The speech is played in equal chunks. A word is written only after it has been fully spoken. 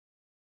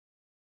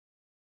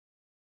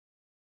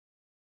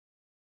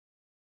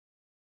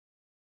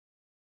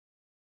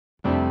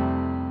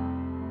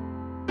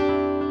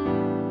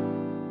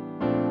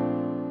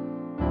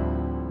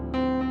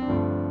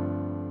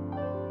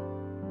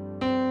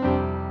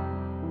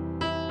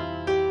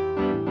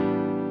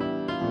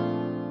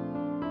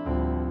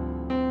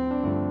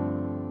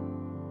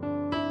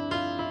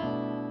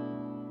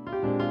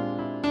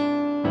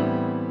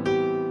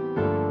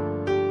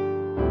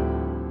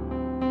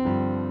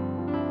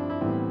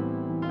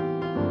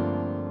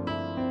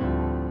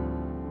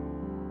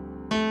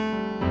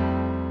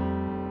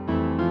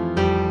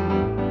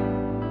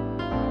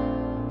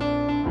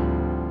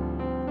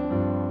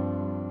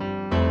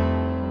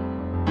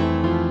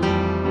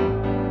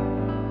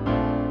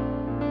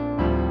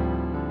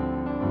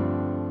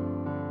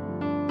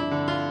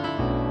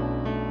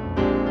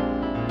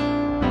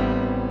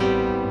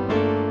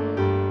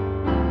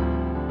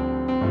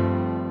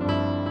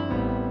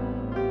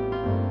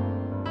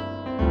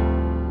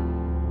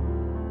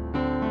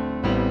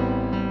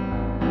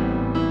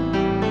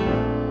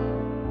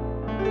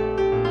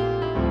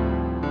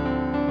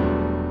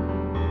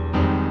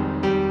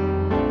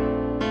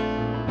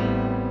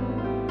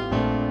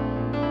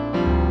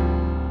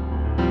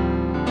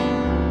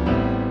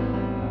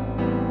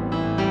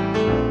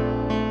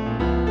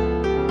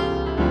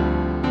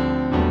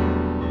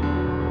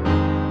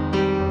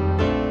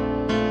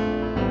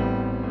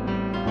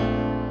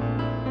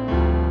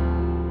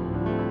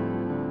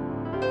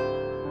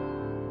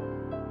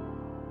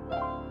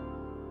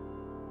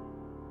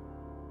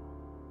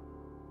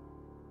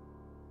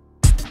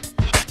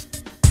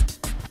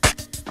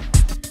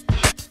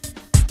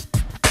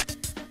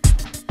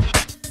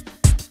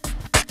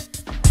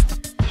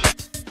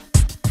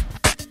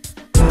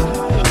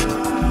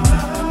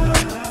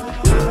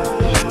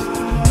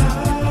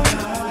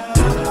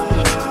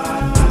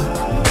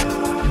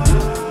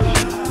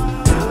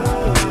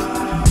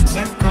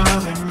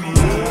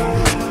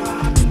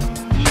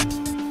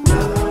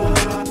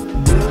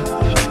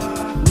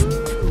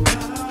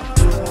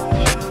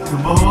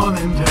more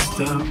than just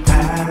a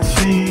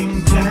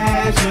passing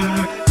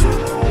pleasure.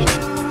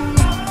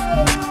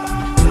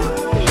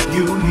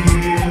 You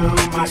heal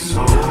my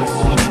soul.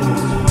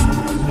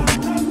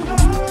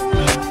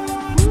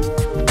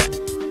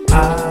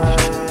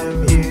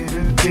 I'm here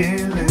to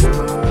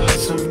deliver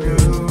some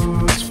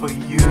news for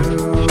you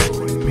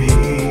and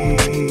me.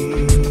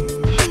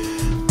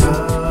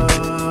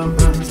 Love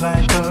runs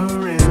like a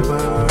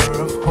river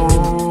of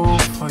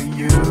hope for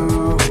you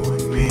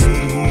and me.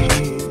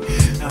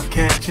 Now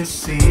can't you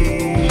see,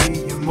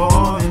 you're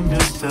more than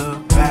just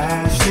a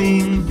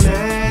passing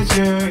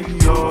pleasure.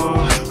 You're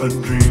a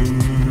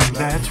dream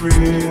that's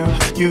real.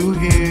 You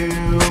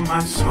heal my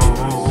soul.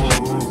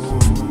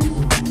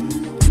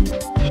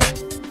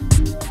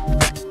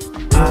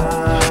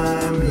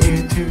 I'm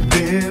here to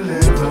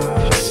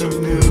deliver some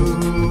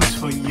news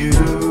for you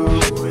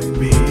and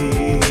me.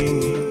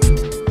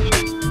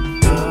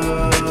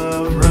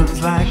 Love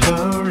runs like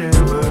a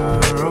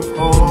river of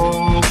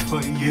hope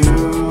for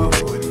you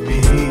and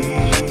me.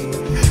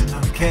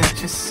 Now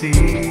can't you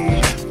see,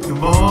 you're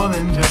more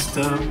than just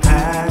a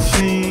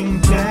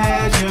passing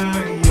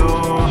pleasure.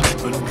 You're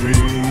a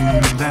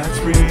dream that's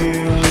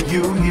real.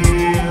 You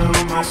heal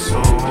my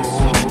soul.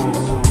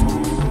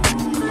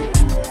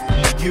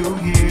 You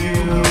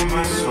heal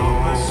my soul.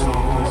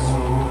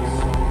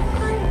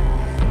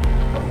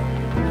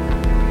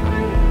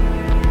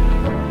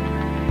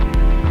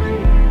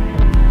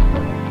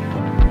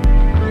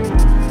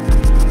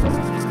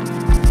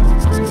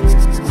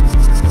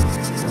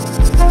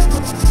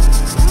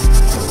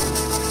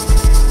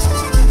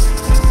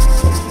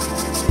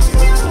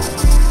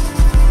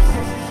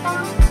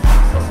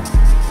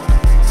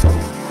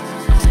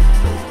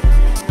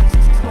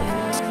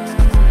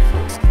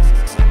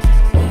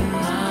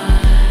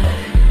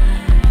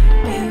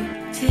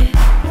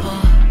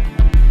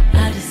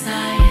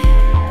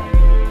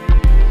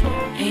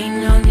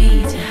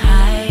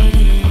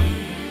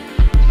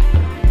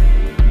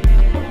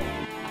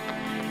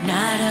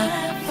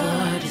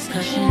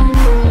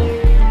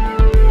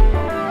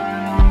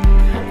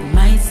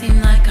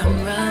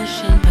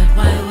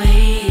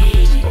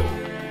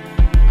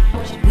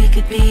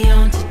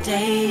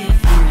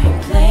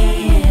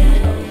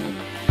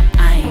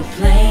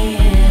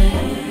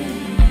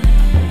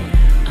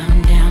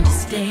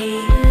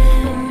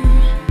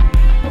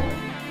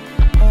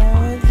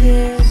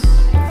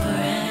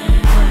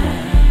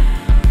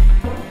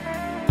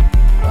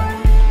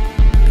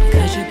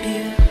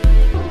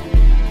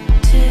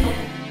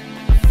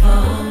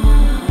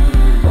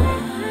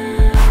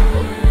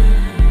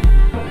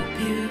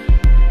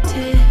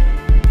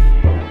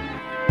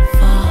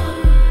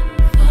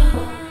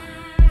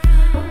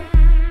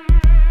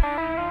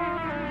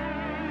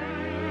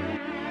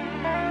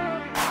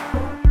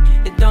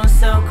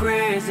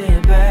 Crazy,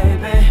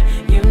 baby,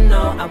 you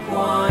know I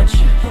want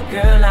you.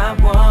 Girl, I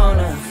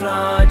wanna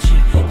flaunt you.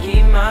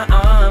 Keep my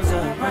arms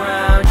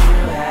around you.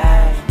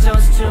 Hey,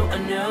 toast to a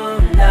new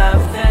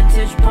love.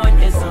 Vantage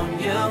point is on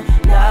you,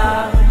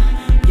 love.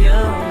 You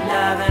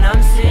love, and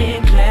I'm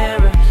seeing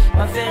clearer.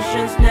 My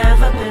vision's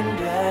never been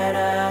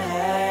better.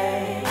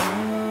 Hey,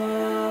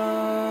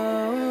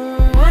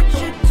 what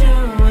you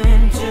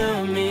doing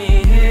to me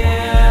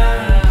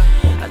here?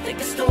 I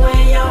think it's the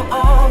way your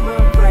aura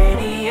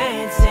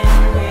radiates.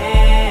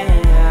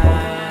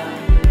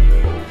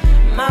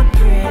 My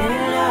pretty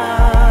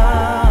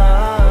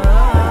love,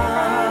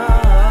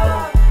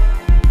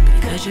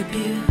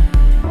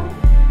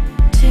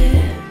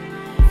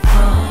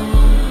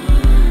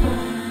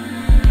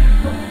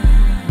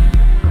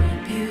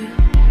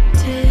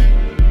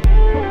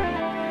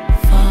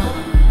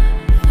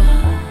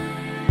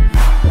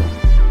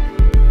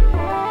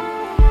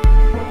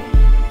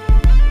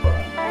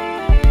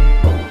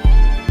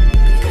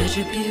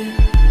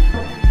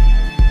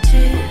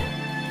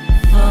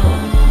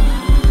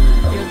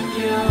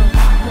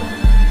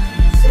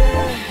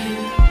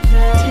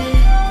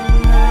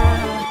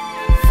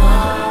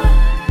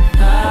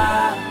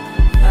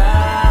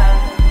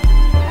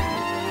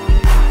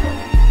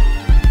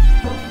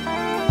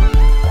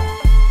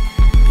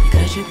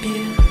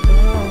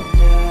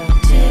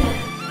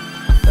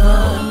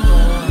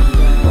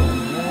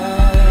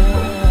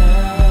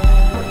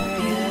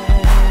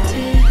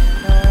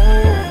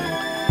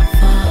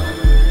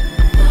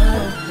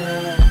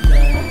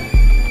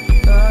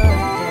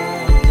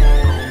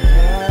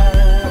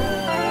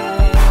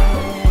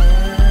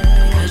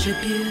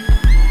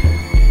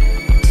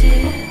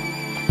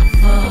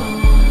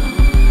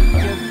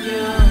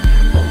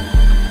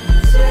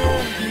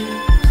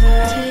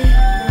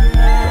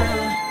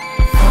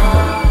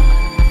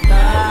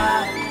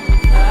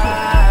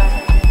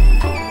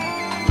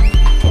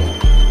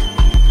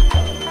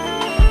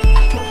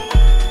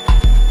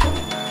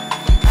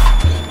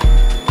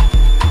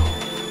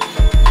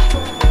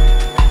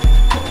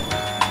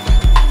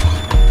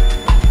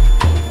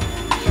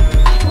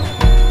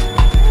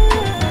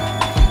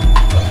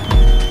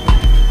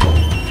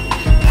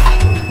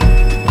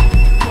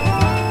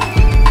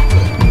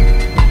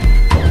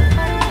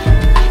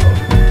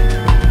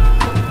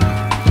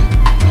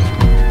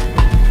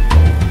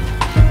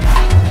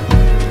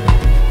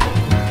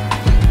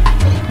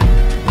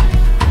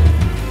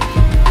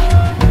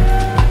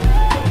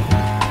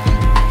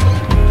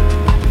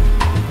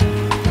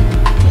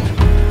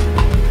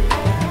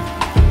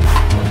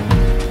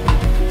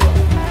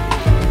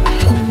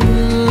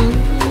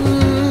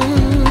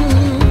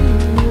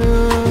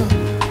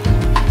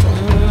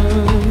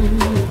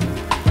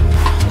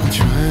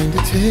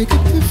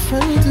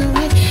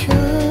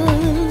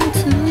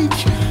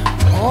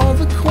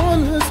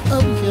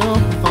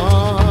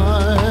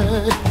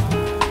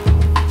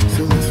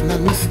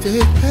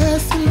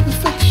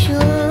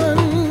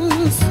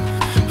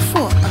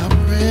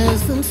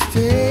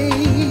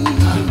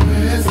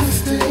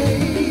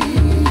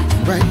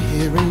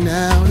 here and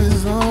now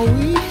is all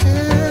we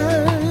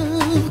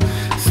have.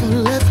 So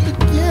let's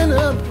begin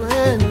a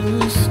brand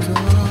new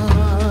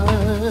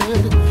start.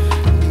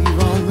 Leave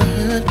all the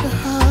hurt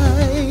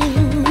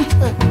behind.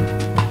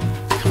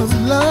 'Cause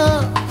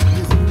love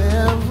is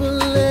never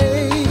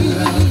late.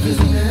 Love is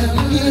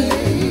never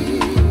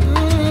late.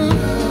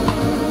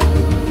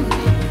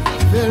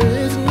 There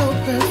is no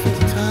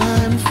perfect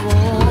time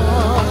for.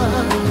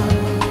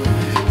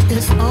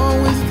 It's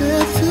always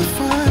there to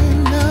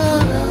find us.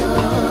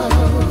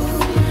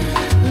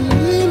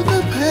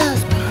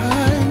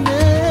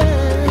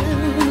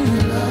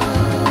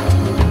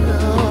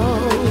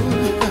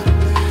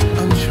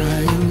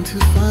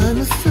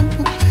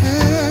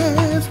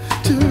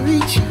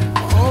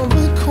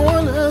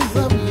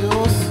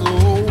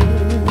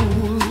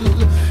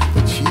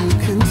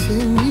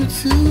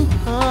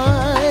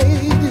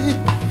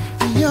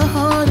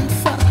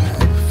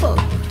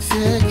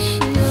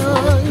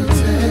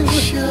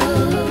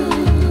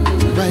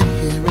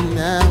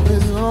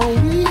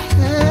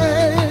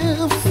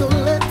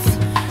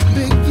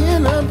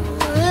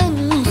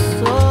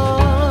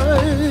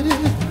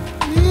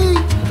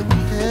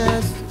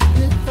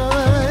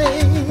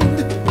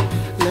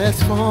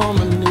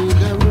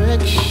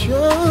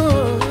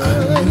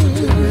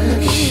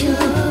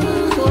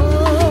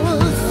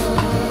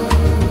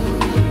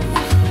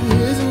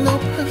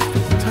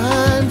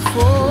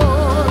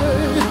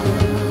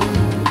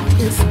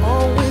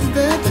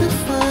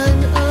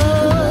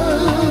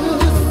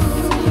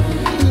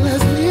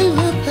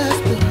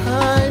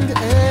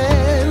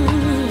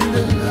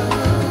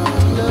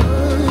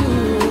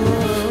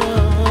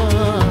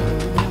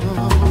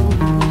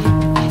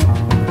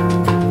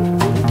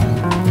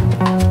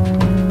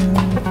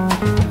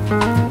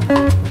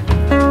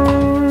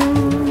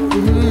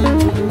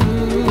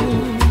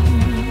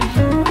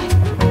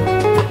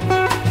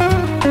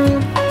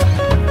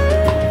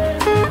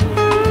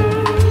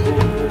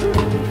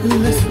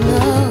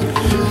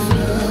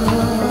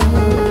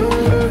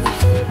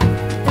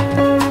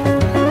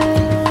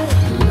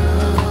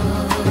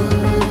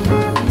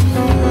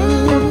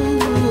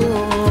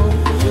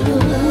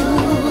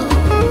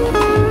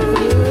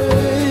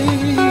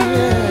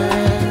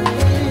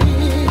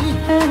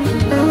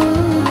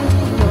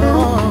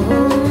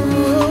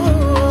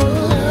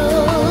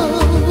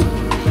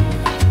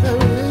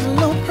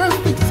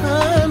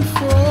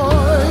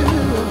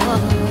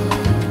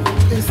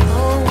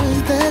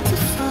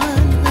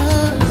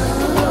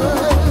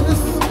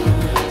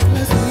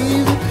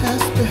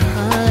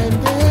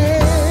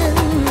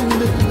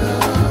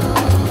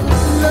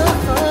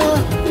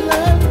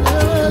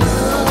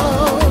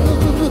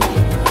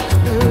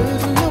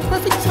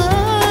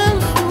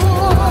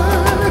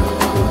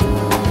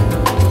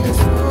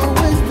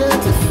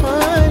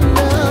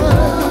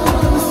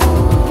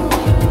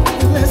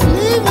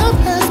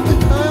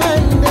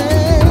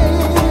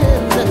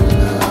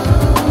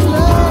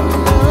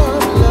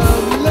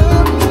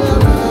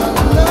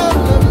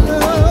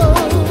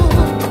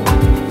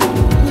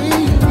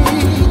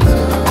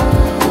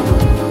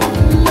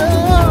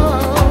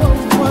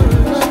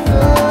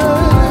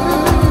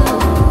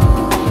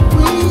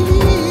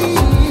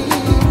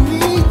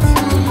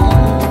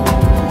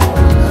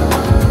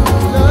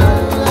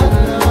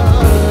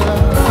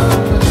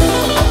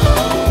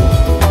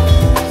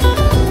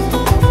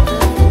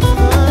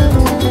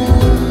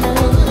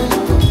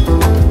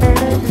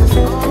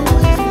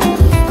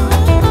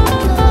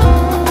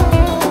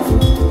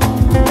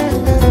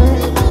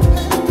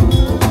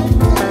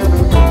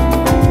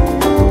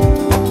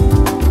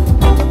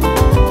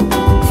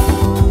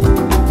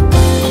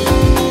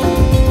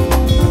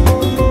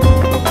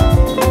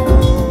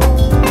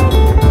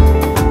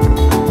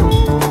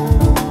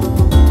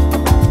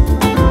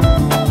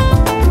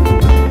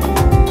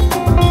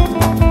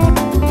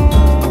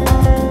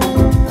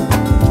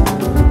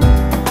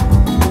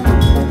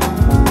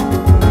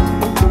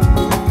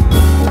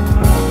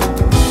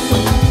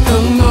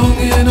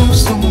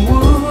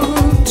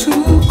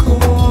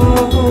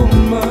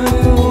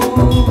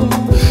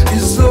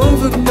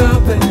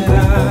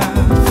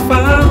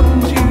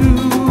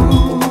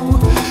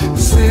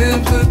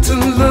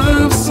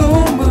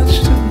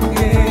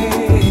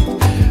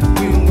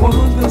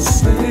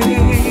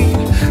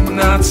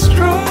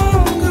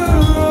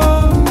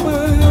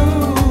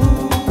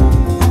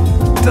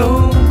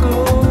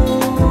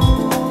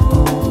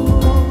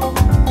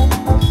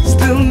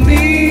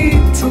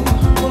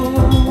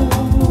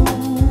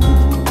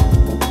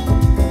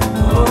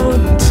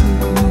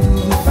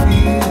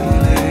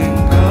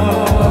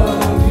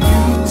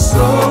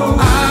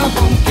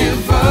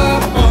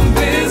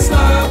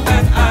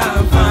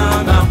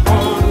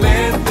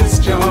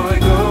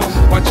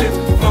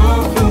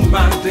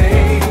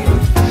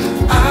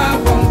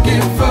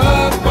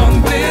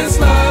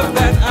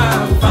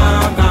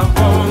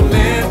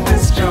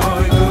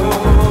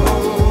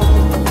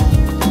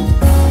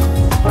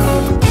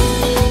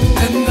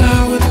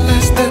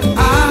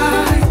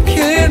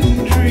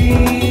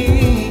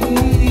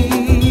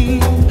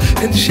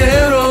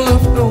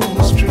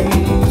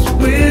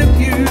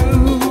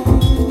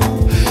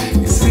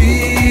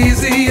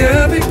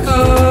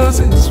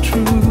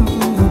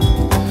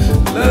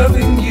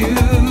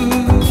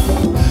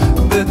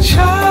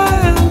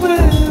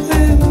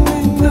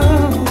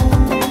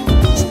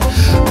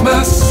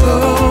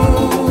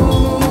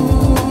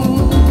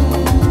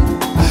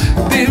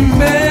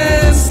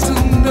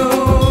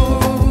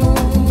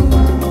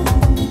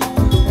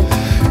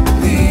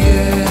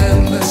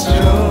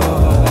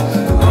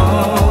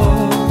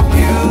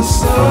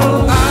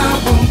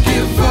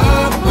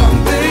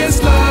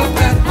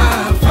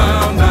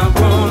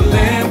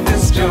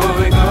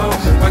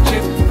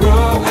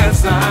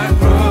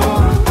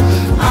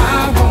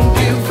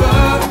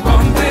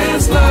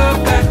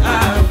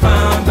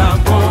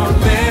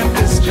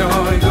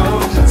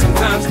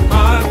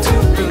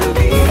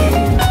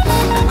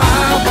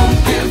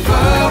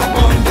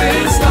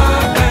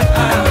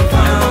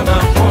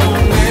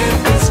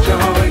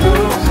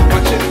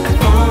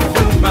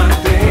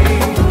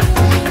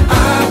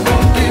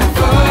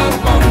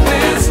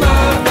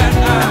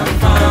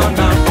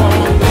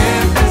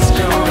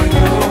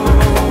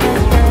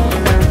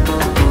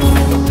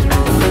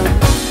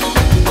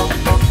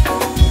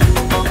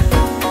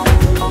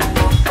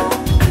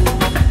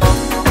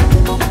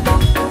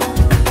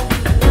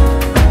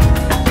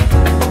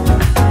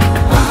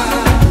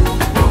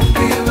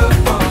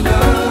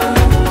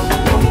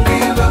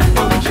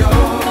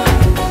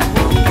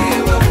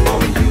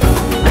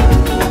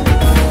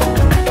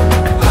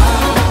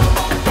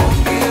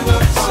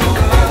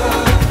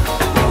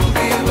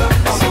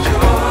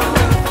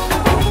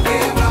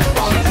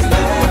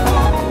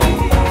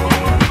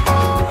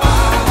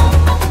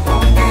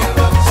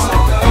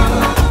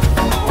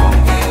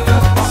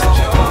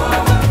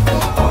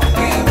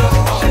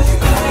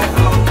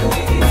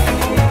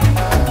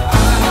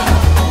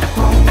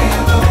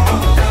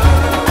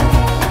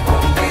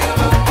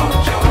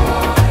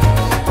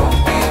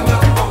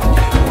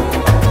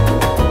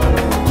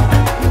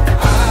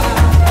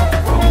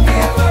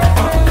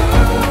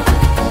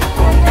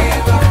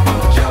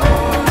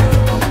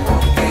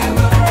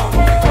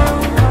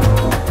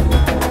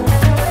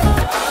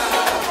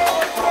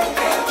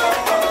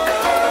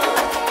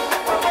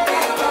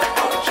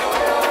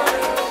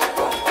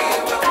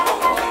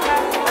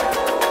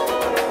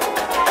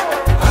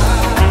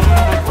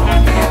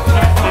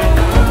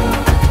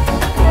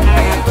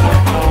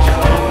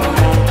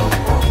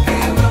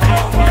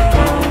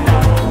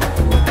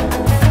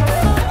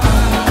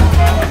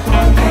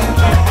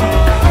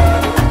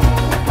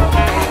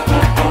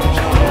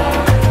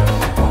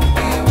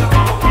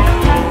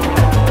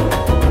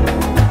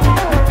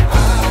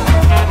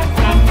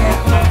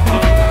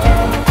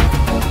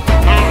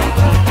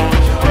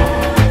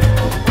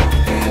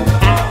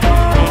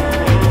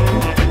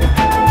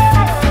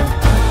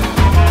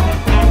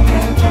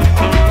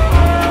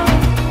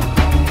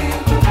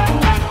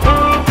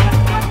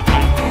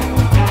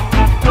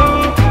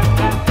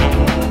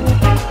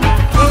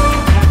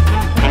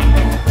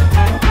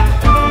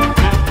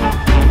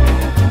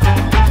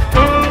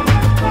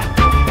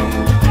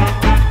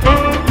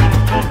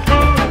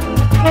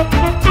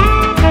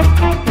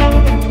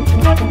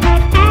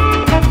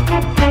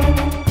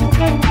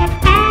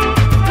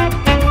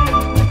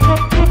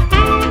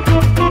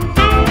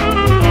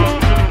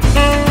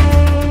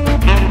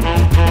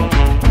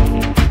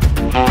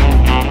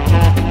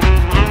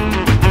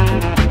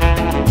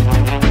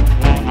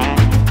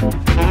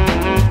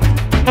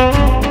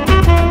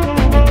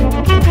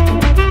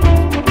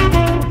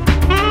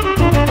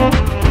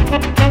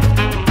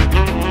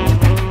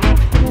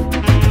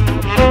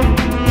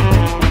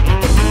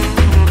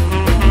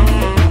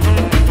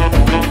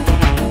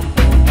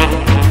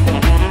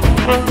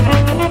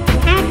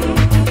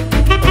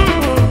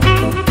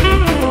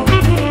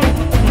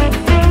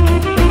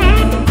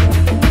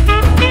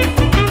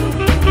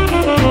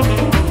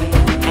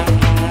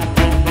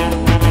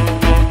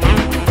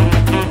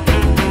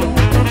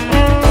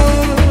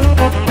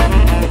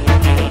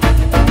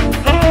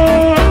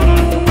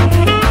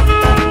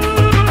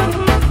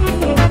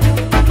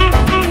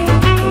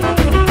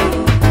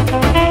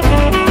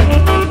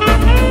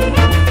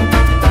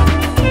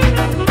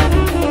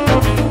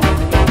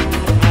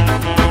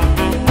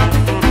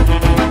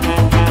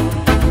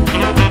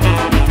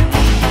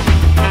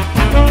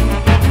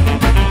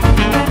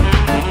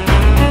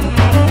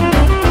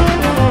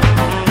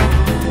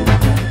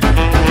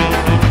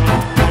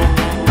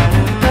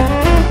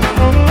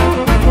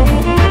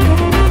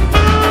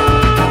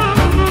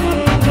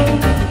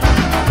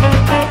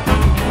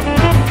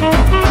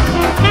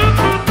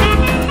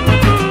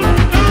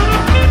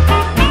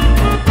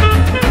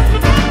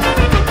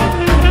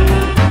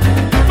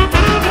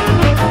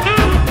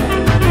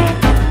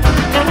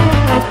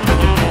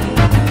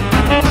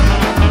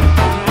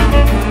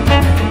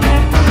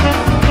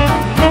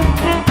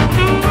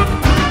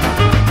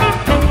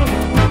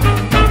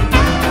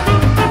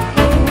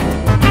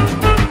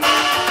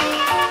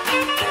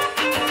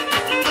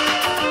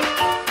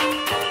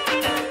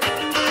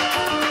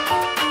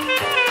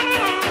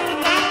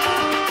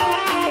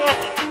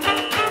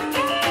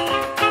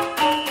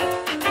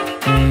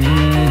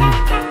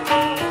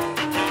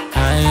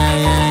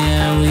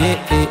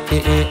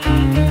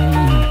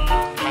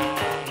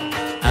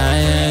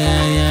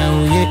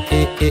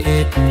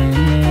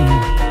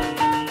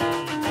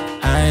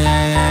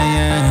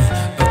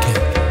 Okay.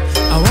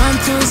 I want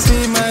to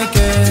see my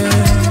girl,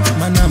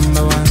 my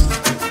number one.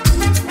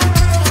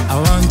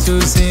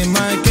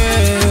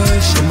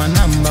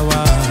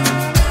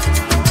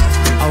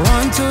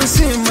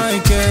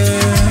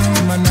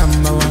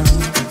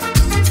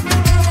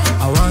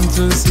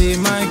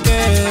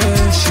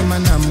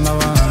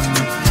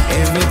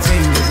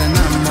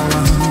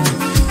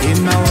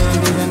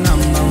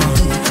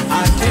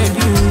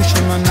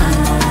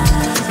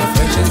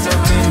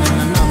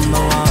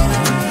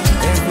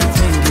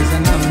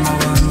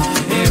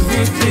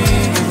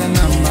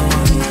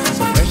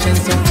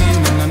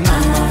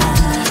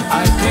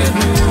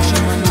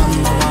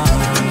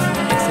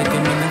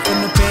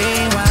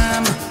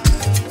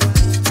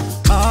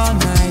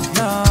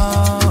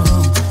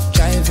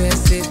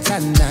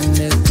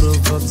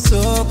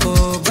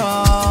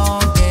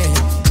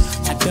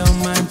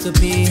 to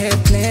be a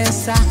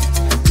placer,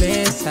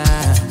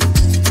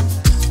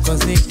 cause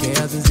the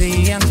girls is the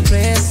young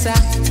presser.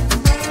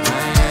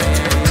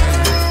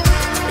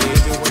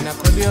 Baby, when I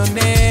call your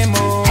name,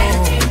 oh,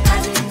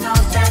 everybody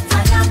knows that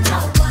I am the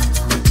one.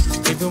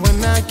 Even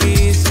when I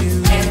kiss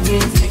you,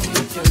 everything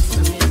you do to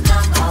me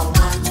number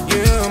one.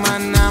 You're my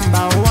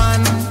number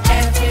one.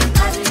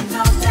 Everybody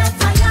knows that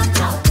I am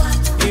the one.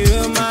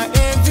 You're my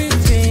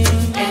everything.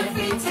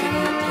 Everything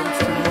you do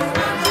to me number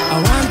one. I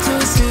want to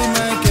see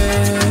my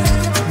girl,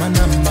 my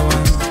number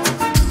one.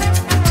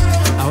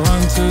 I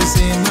want to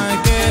see my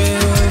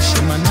girl, she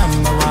my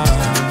number one.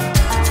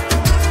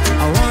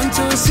 I want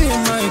to see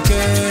my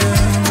girl,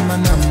 my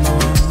number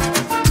one.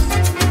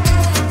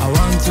 I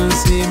want to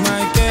see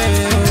my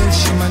girl,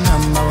 she my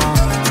number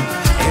one.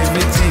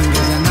 Everything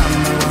is a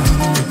number one.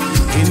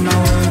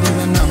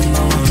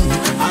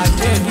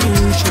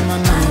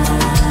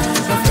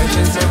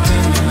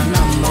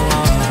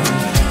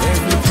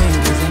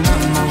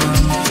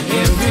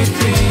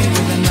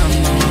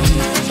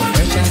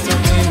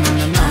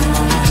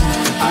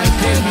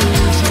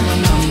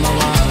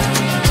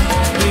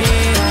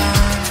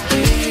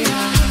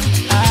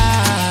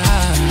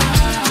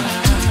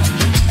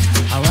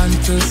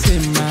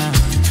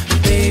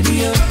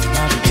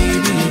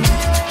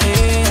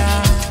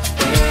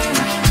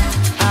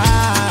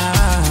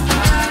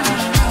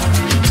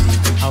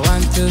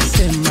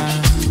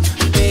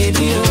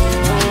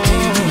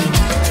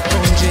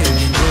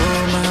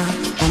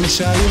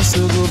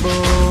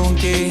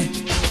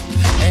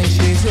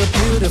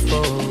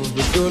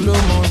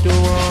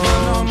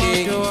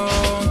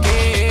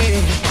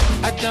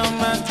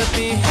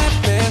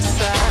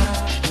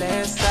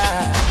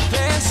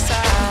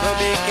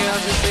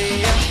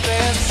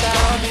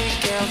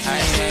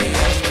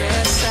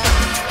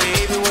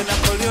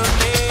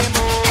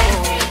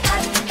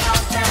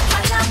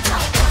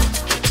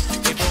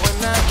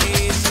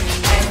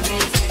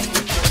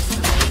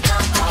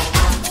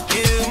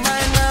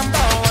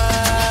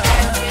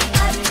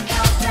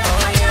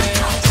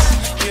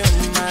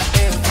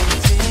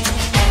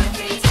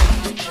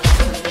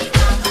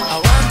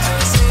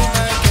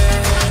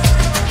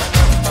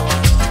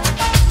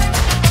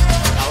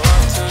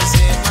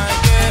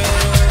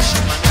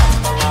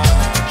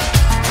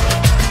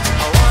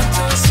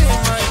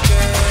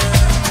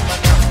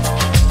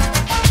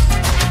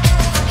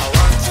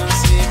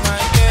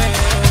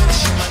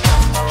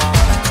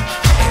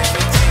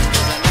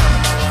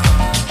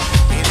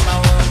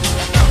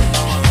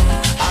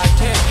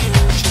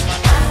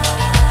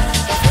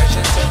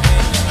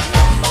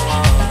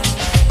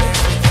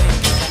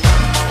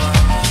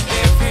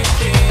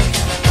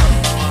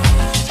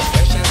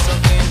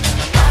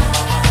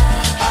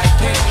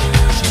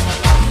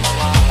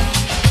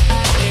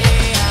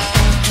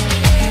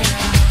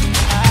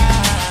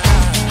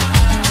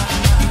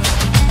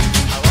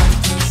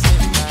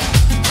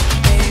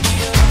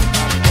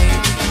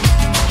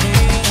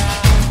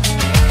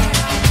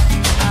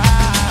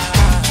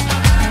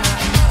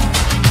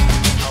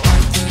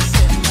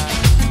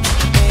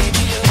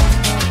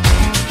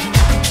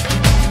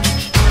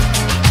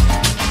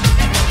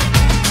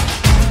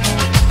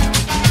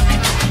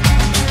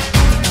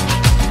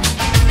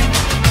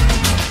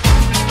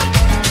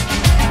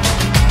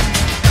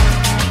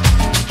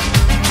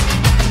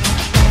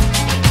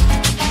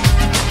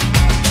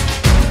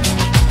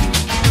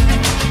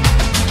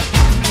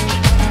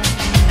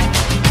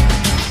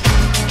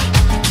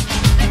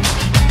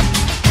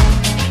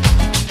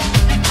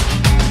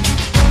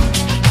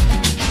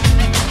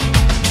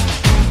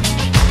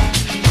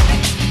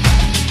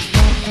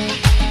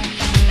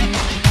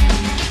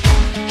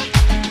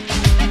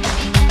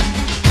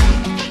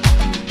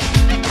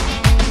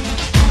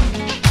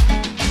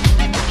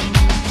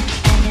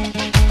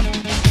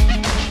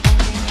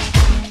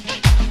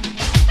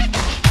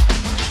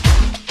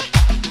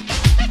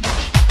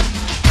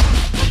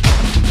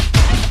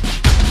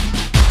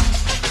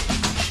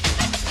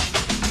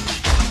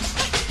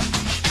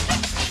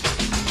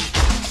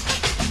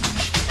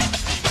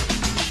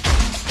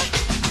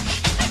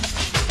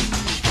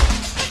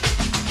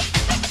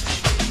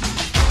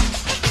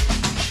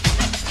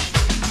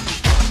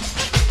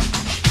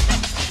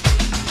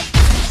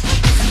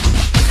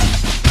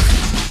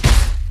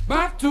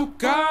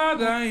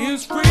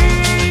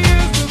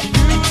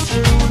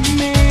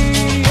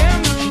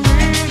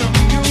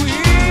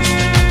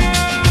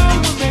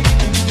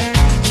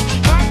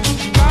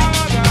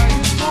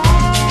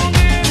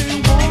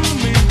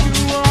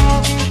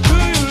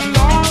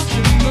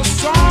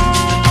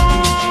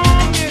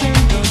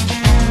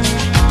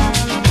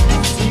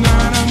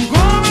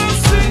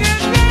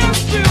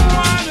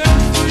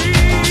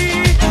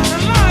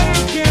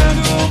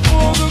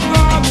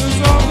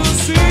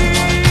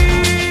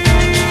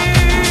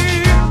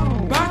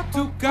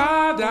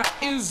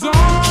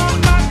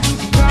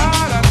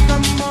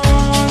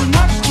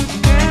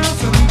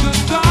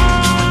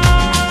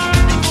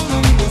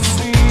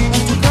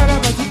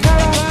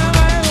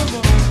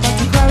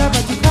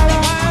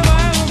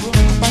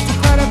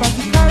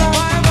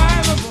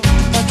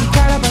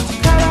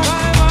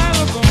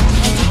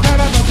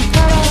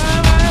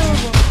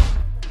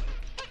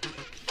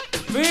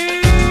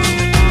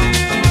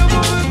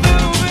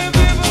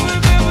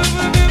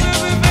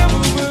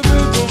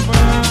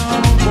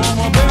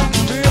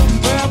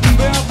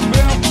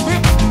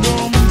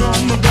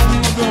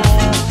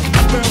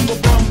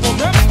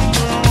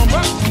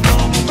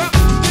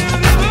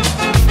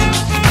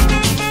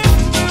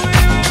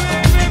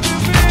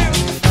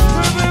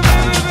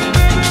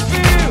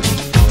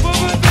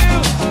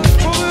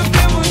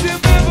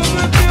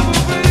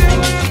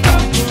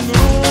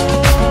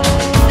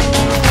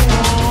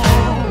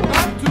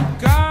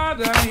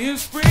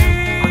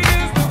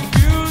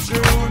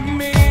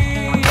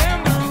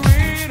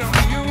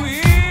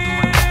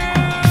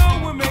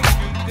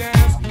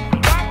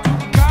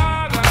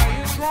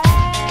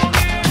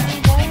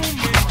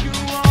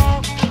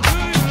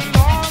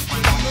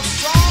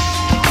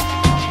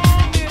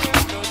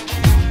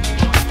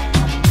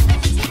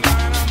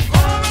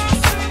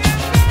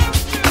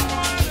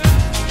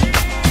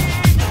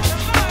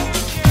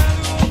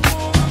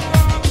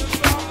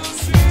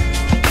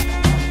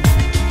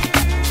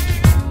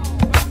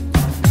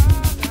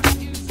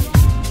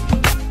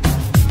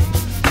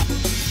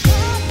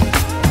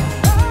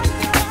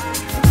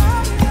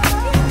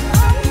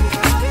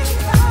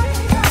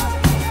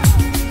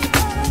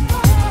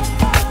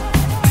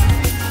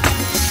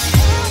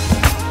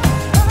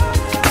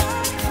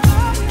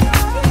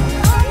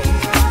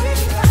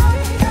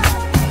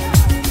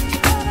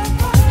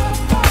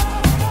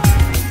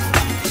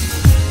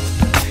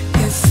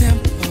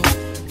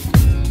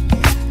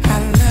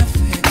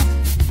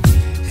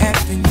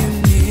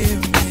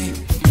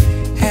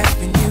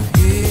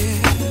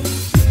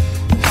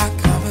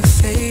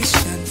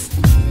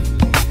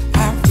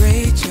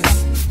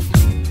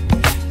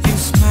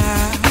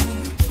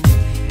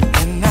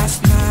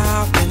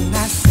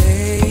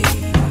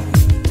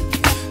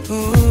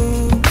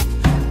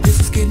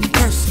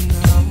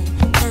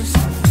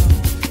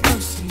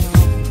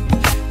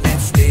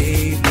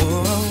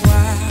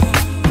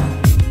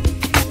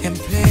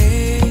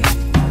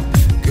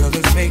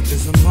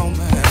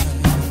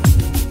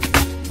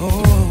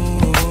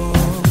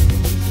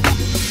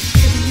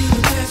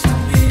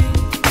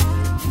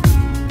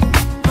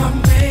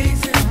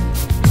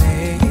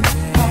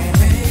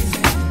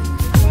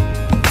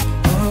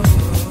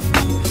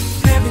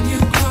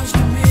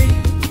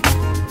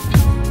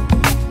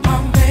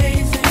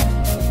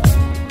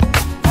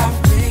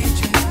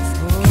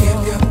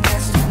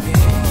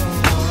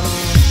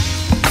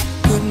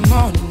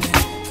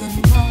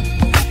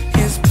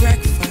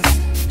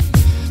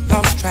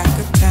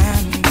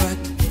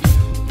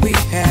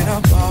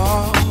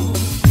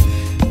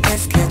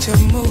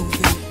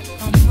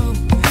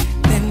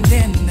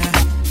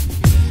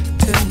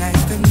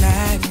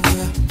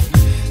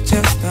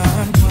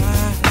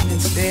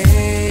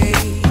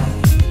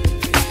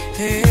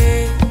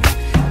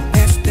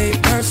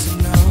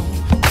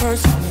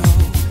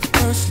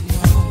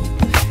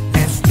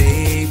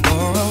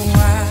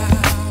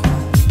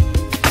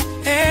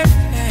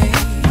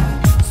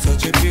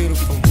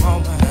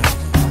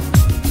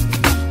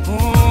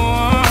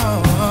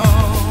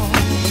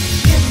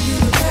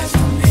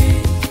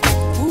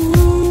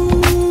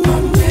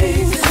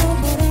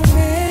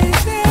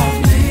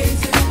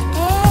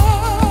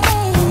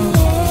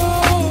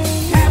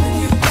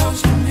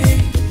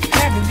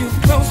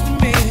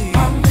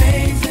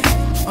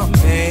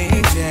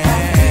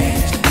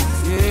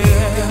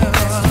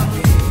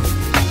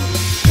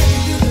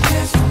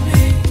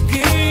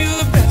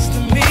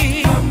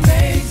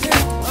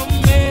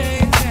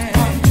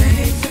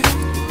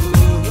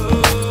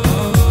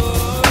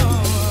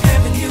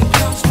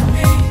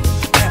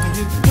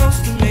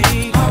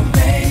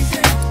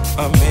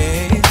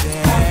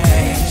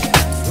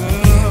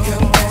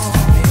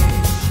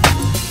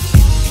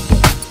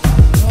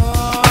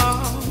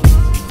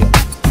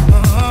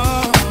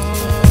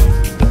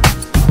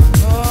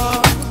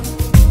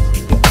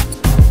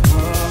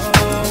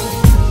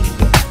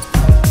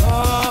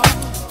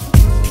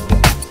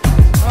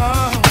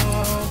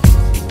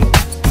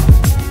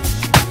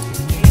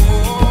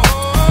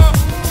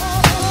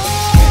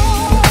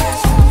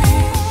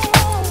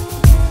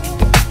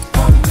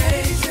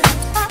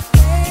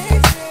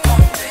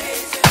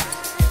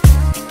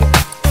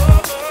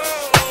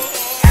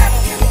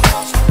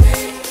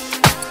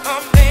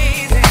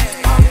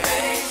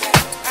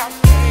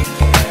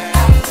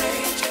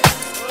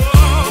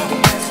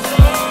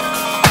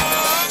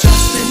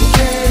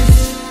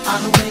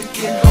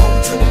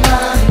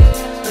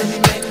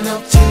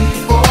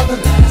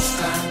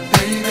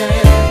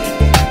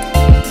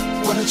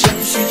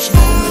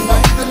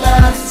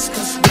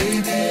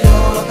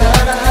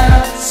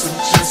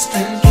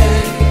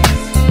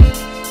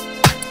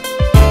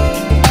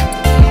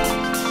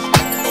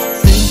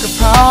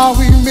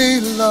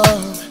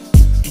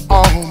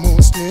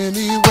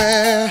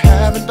 where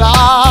haven't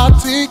I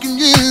taken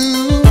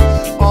you?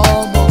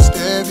 Almost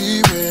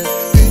everywhere.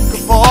 Think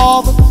of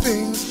all the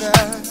things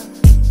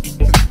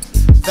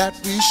that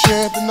we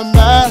shared, and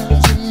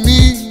imagine me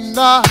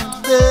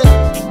not there.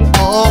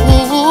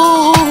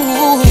 Oh,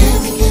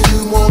 giving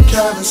you more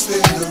careless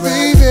than the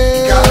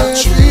baby.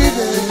 Got you,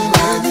 baby.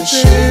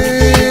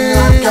 Everything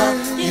I got,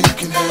 you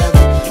can have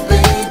it,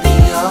 baby.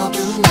 I'll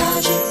do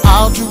magic.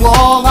 I'll do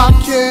all I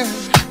can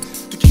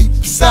to keep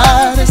you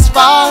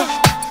satisfied.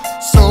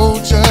 So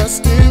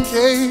just in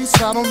case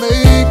I don't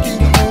make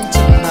it home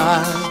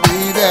tonight,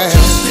 baby.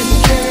 Just in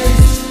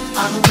case I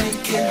don't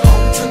make it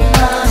home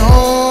tonight. Oh,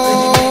 let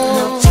me make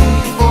love to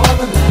you for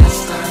the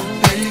last time,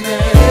 baby.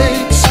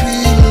 Makes me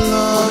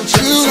love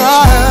you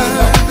right.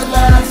 Like the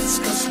last,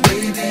 'cause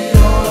baby,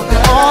 all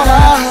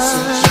that. So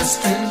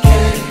just in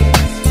case.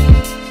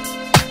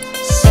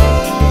 So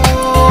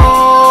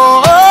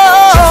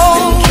just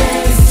in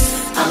case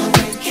I don't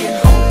make it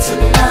home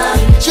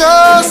tonight.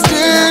 Just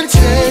in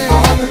case.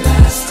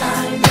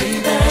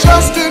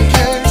 Just in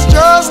case,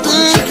 just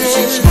in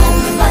case.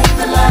 Like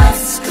the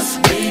last, 'cause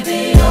baby,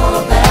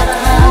 you're better.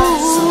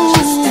 So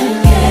just in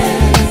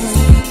case.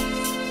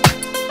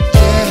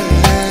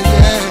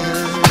 Yeah.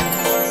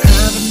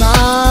 Haven't I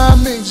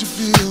made you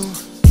feel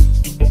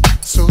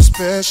so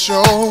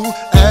special?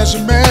 As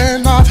your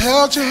man, I've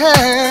held your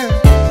hand,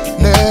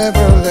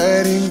 never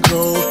letting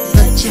go.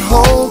 Let you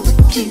hold the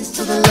keys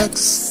to the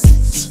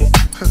Lexus.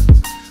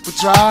 We'll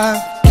drive,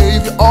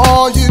 gave you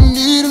all you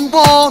need and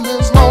want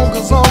as long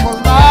as I'm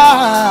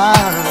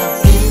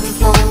alive. Even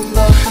from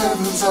the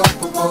heavens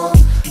up above,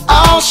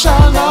 I'll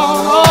shine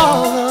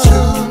on.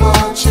 Too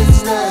much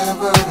is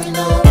never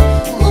enough.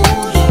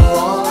 Ooh, you're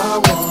all I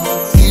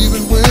want.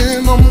 Even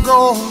when I'm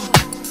gone,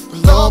 the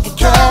love will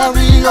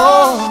carry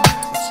on.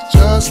 It's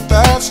just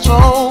that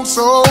strong,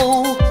 so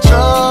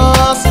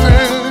just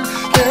in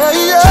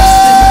case. I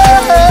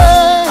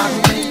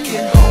don't make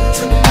it home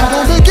tonight. I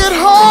don't make it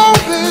home,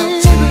 baby.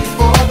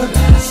 For the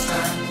last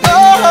time.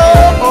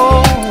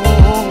 Oh,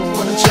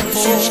 what a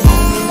change.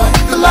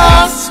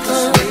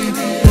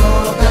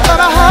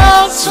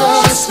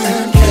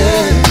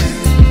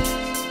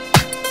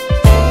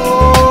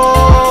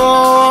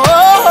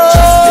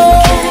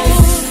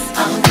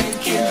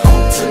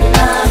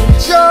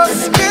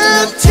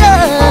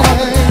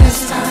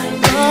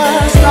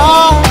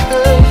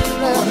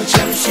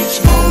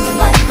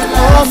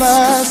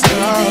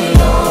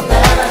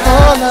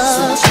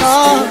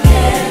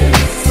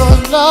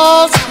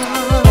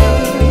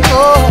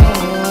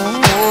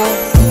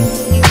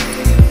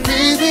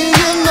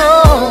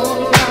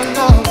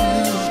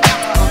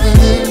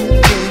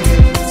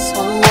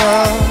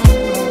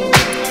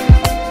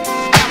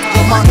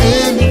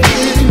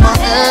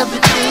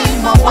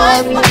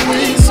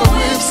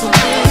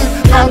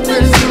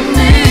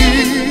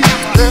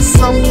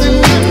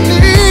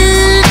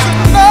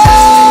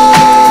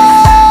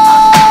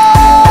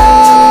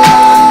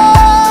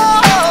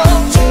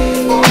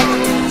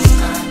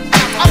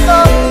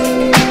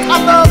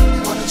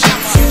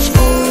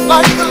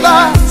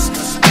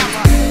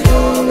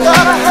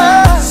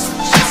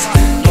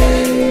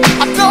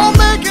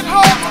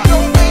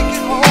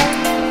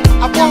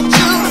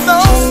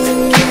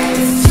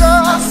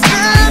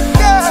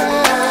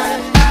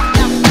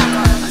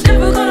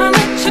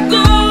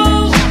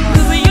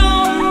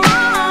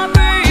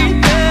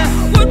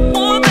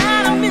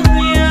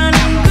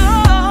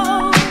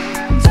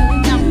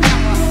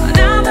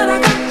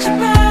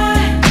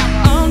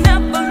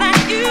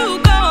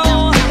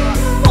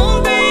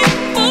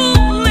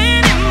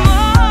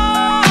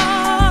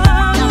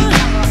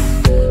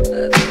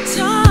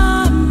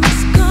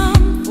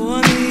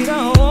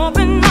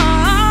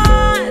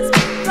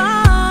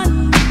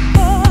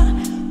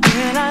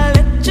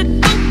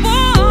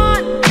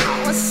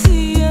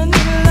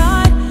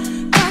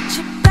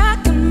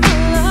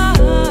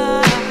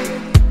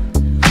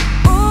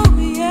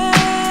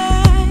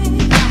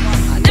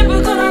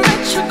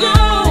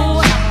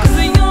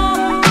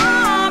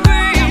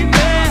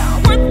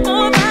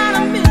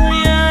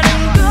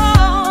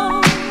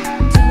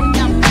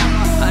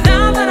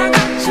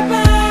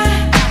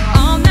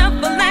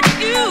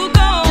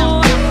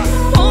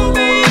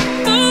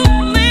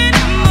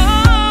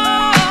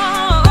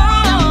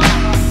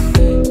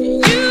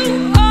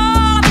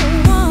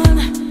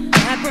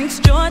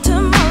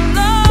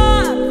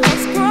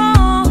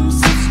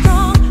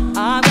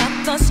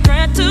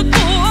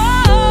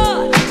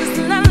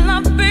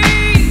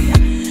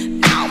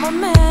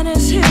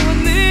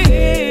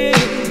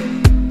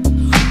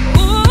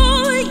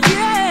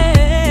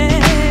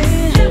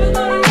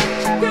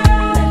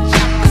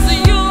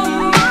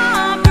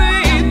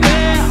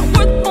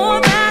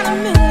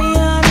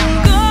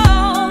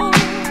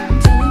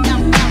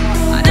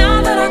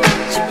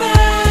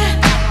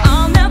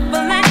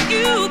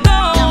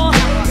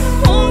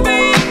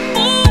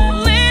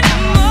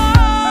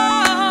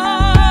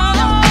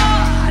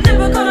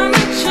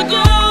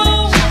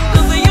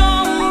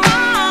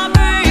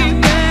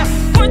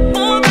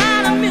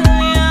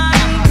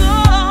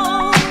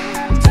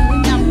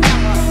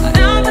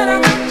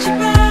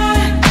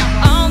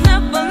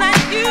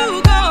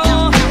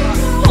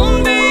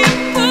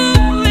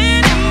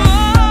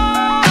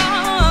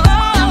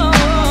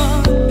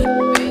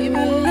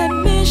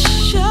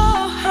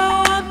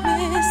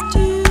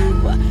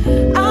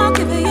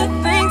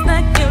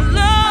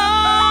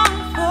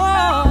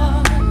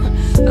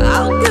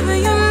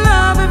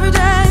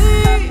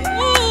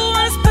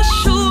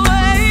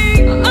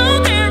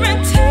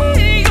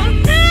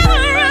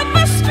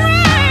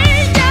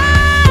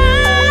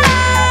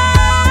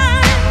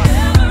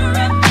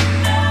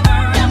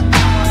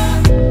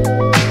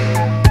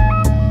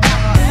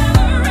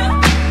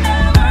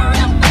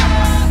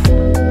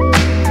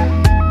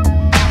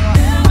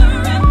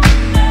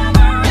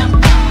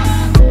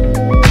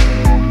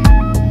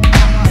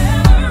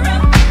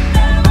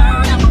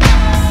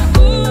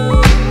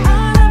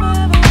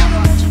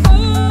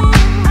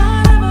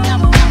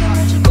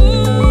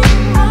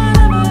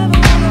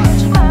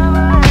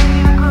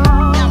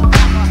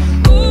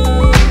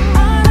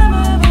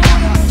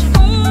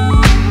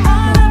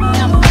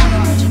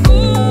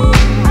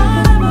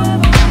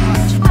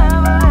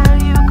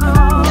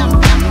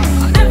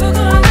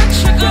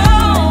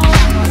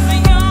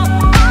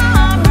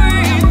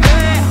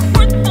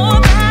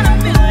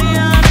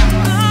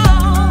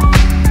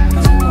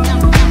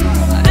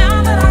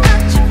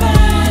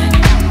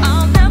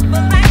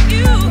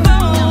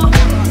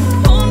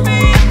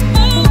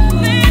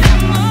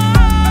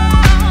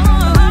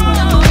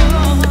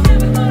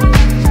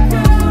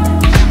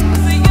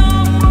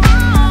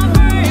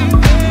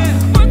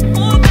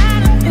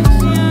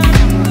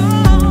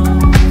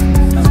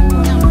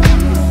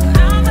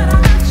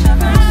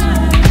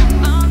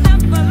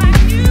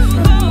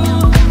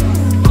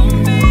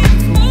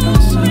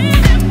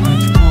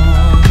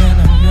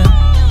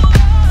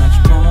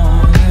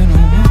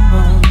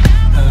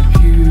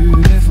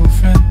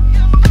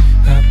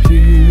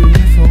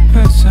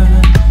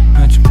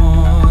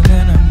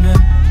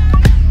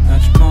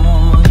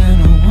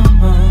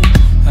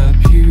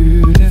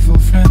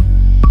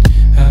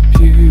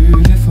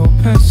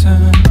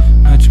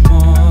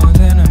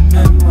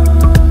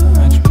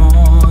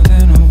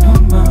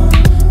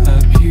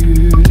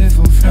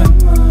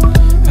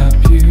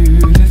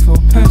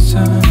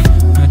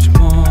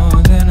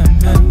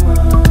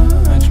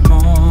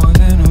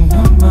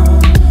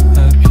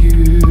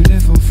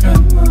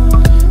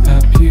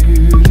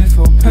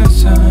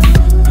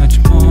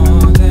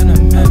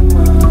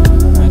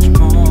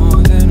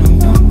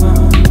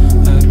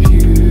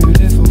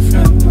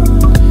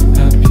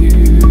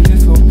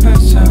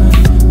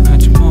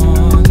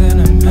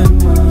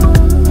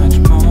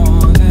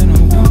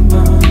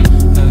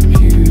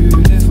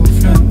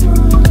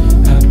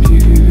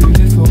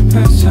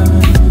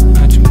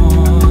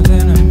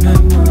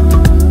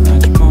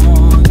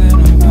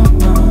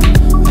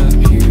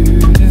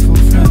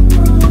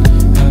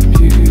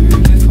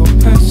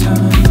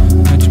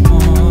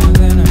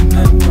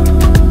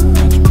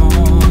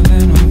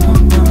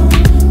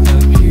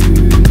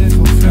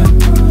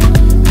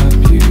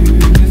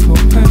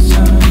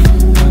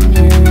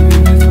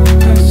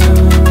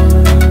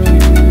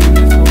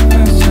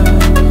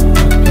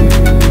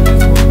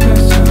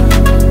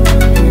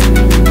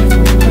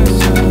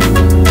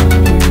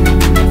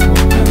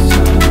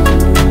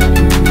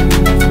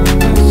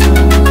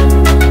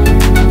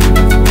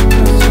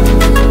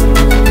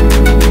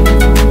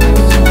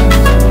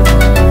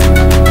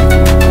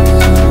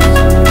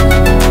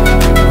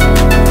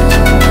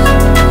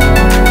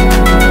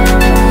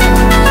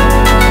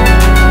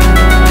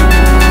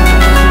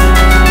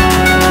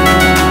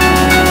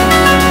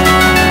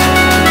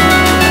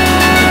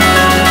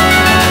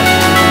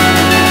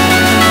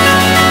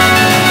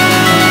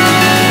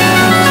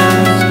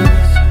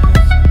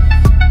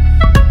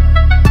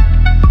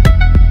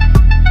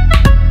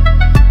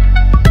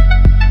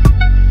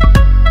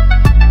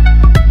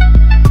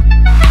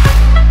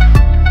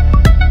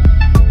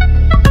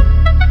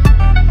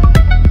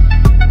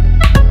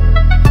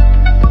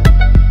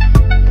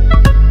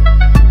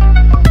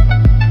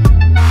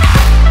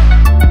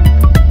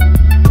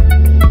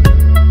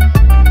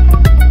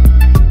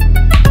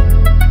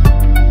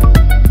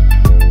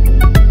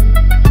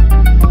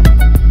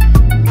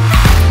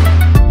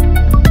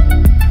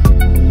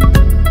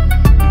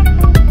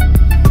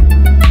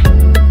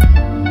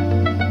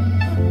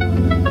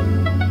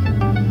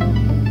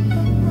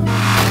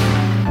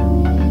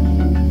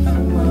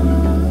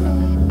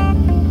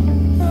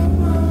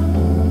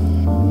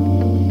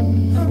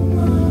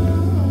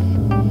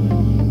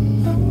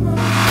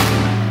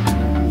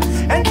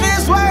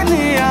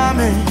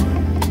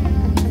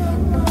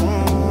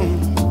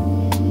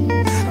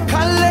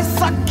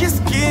 Dark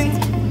skin.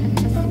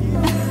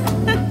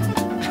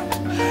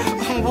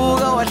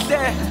 Buga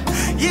wahle,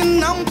 you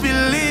don't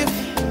believe.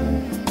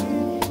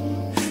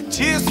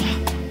 Jesus.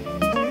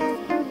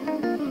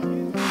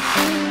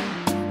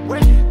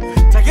 Wait,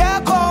 take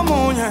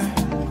komunye.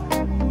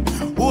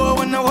 Uwe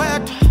wena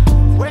wet.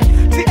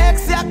 The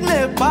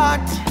exact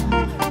part.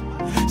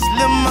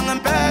 Slim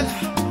ngempela.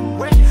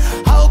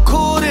 How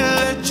could it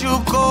let you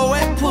go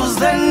and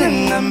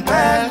puzzling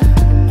ngempela?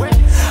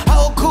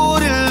 How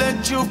could it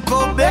let you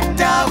go back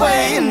that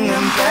way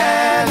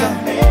ngempela?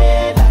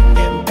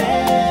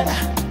 Ngempela.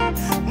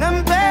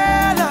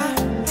 Ngempela.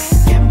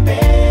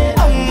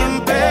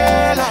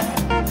 Ngempela.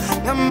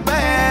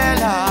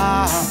 Ngempela.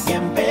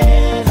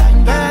 Ngempela.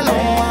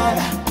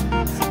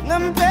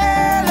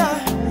 Ngempela.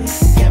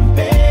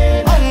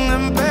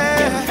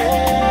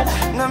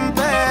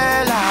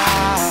 Ngempela.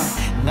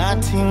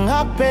 Nothing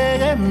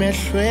ngabheke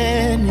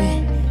emehlweni,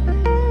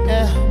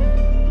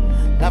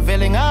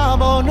 ngavele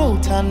ngabona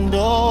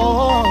uthando.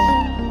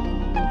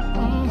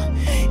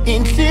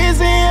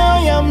 Inhliziyo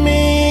yami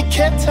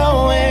ikhetha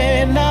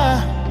wena,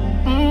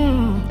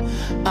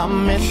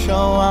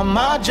 amehlo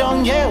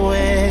amajonge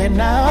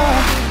wena.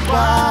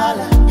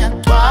 Twala,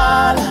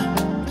 ngiyatwala,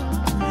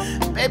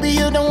 baby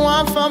you the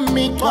one for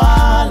me.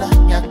 Twala,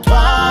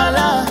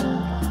 ngiyatwala,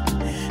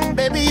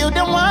 baby you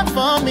the one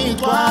for me.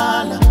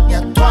 Twala,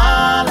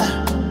 ngiyatwala,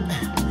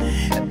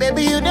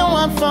 baby you the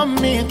one for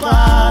me.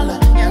 Twala,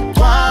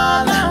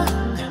 ngiyatwala,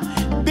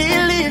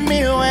 believe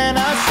me when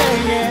I say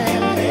yeah.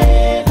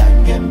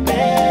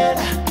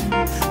 Ngempela,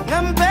 ngempela,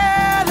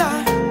 ngempela,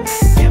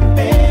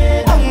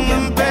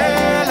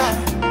 ngempela,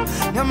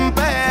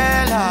 ngempela,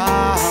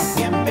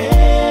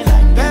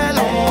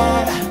 ngempela,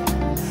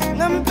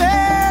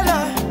 ngempela,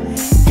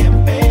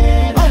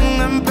 ngempela,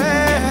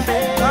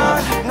 ngempela,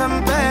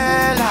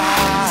 ngempela.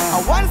 I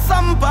want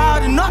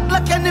somebody, not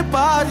like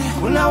anybody.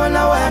 When I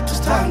wear to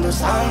stand or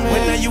something.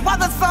 When you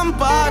want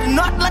somebody,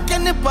 not like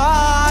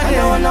anybody.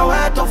 When I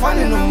wear to find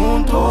in the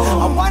mundo.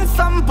 I want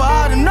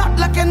somebody, not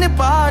like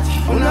anybody.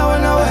 When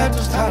I wear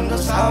to stand or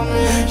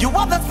something. You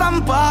want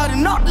somebody,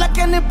 not like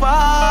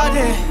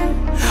anybody.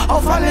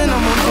 I'll find in the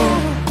mundo.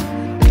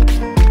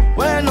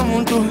 When the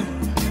mundo,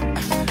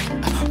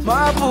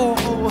 my boo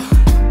boo,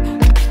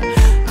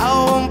 I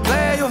won't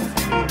play you.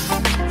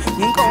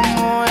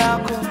 Nkomo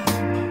yako,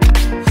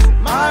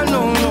 my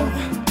no.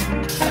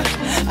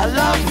 I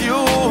love you,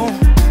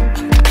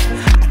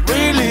 I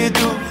really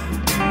do,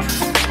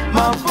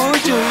 my boo.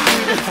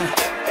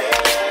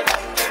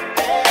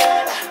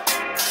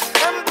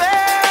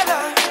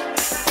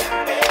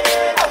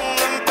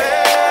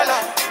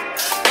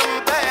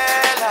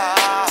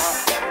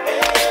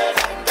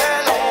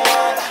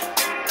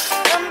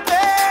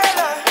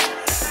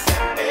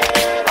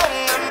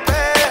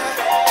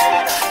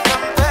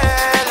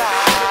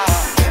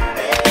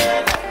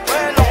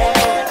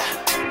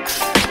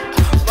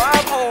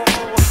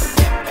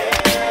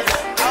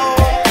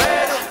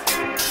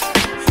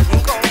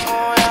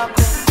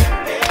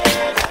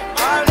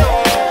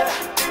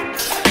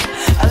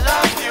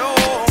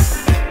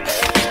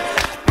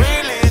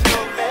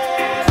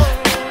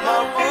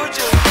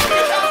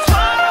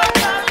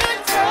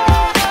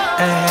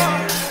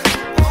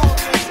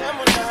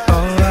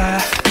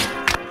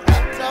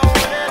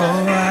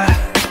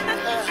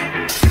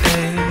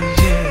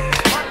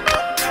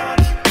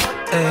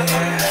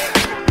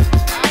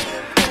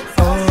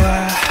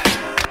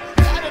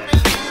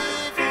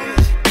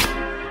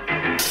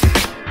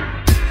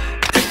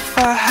 If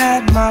I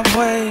had my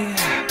way,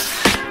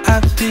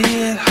 I'd be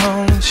at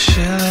home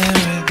chilling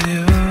with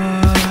you,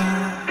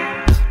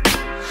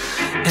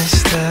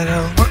 instead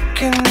of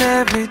working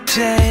every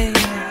day.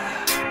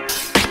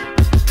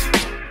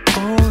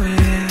 Oh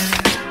yes.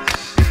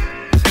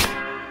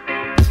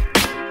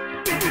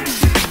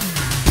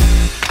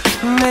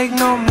 Make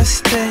no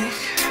mistake,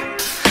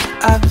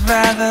 I'd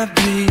rather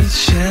be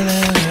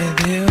chilling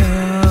with you,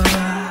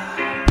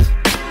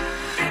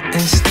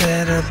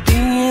 instead of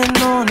being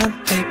on a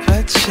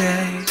paper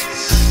chase.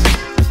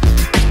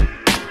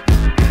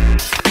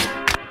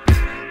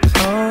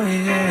 Oh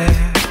yes.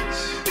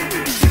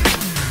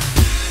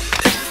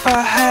 If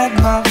I had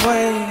my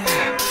way,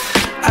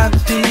 I'd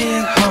be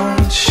at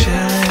home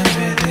chilling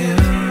with you,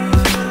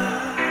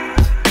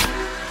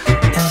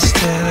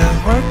 instead of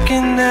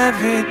working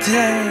every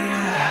day.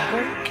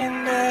 Working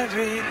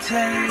every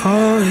day.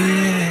 Oh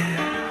yeah.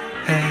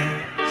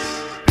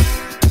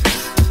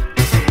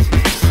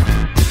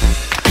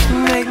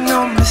 Make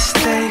no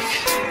mistake,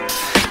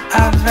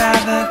 I'd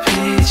rather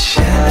be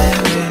chilling